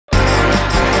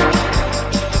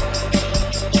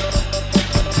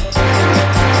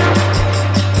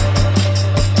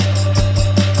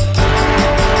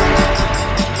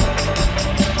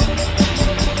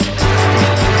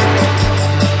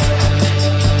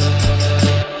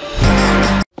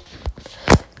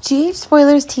GH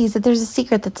spoilers tease that there's a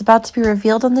secret that's about to be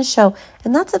revealed on the show,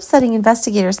 and that's upsetting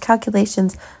investigators'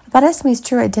 calculations about Esme's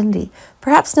true identity.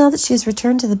 Perhaps now that she has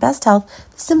returned to the best health,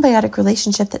 the symbiotic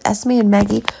relationship that Esme and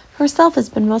Maggie herself has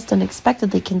been most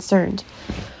unexpectedly concerned.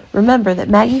 Remember that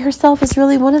Maggie herself is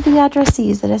really one of the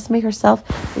addressees that Esme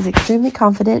herself is extremely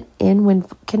confident in when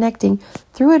connecting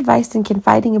through advice and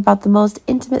confiding about the most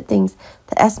intimate things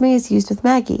that Esme has used with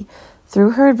Maggie.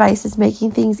 Through her advice is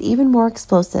making things even more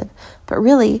explosive. But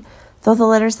really, though the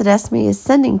letters that Esme is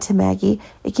sending to Maggie,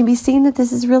 it can be seen that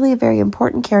this is really a very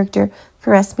important character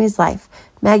for Esme's life.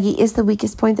 Maggie is the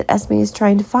weakest point that Esme is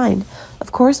trying to find.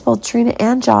 Of course, both Trina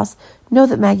and Joss know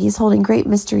that Maggie is holding great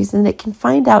mysteries and that it can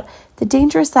find out the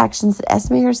dangerous actions that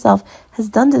Esme herself has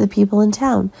done to the people in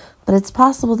town. But it's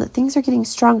possible that things are getting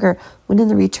stronger when in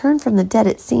the return from the dead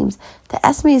it seems that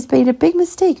Esme has made a big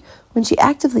mistake when she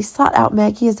actively sought out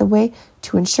Maggie as a way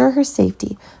to ensure her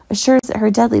safety, assures that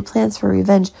her deadly plans for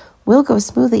revenge will go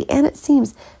smoothly, and it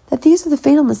seems that these are the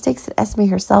fatal mistakes that Esme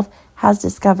herself has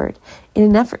discovered. In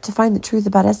an effort to find the truth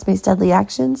about Esme's deadly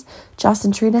actions, Joss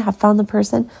and Trina have found the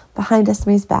person behind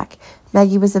Esme's back.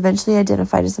 Maggie was eventually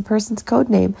identified as a person's code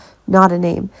name, not a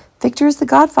name. Victor is the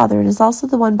godfather and is also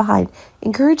the one behind,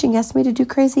 encouraging Esme to do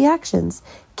crazy actions.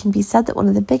 It can be said that one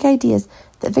of the big ideas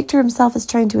that Victor himself is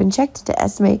trying to inject into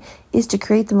Esme is to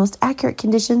create the most accurate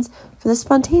conditions for the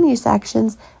spontaneous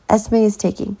actions Esme is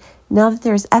taking. Now that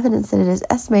there is evidence that it is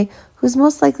Esme who is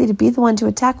most likely to be the one to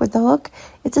attack with the hook,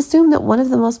 it's assumed that one of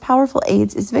the most powerful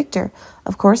aides is Victor.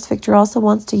 Of course, Victor also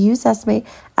wants to use Esme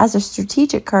as a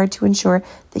strategic card to ensure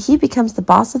that he becomes the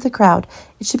boss of the crowd.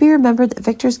 It should be remembered that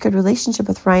Victor's good relationship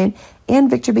with Ryan and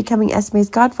Victor becoming Esme's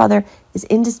godfather is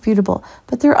indisputable,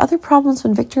 but there are other problems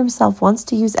when Victor himself wants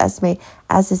to use Esme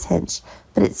as his hench.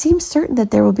 But it seems certain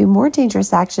that there will be more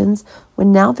dangerous actions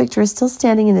when now Victor is still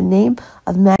standing in the name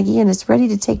of Maggie and is ready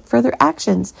to take further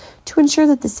actions to ensure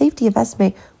that the safety of Esme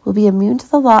will be immune to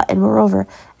the law, and moreover,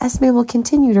 Esme will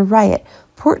continue to riot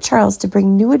Port Charles to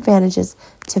bring new advantages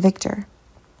to Victor.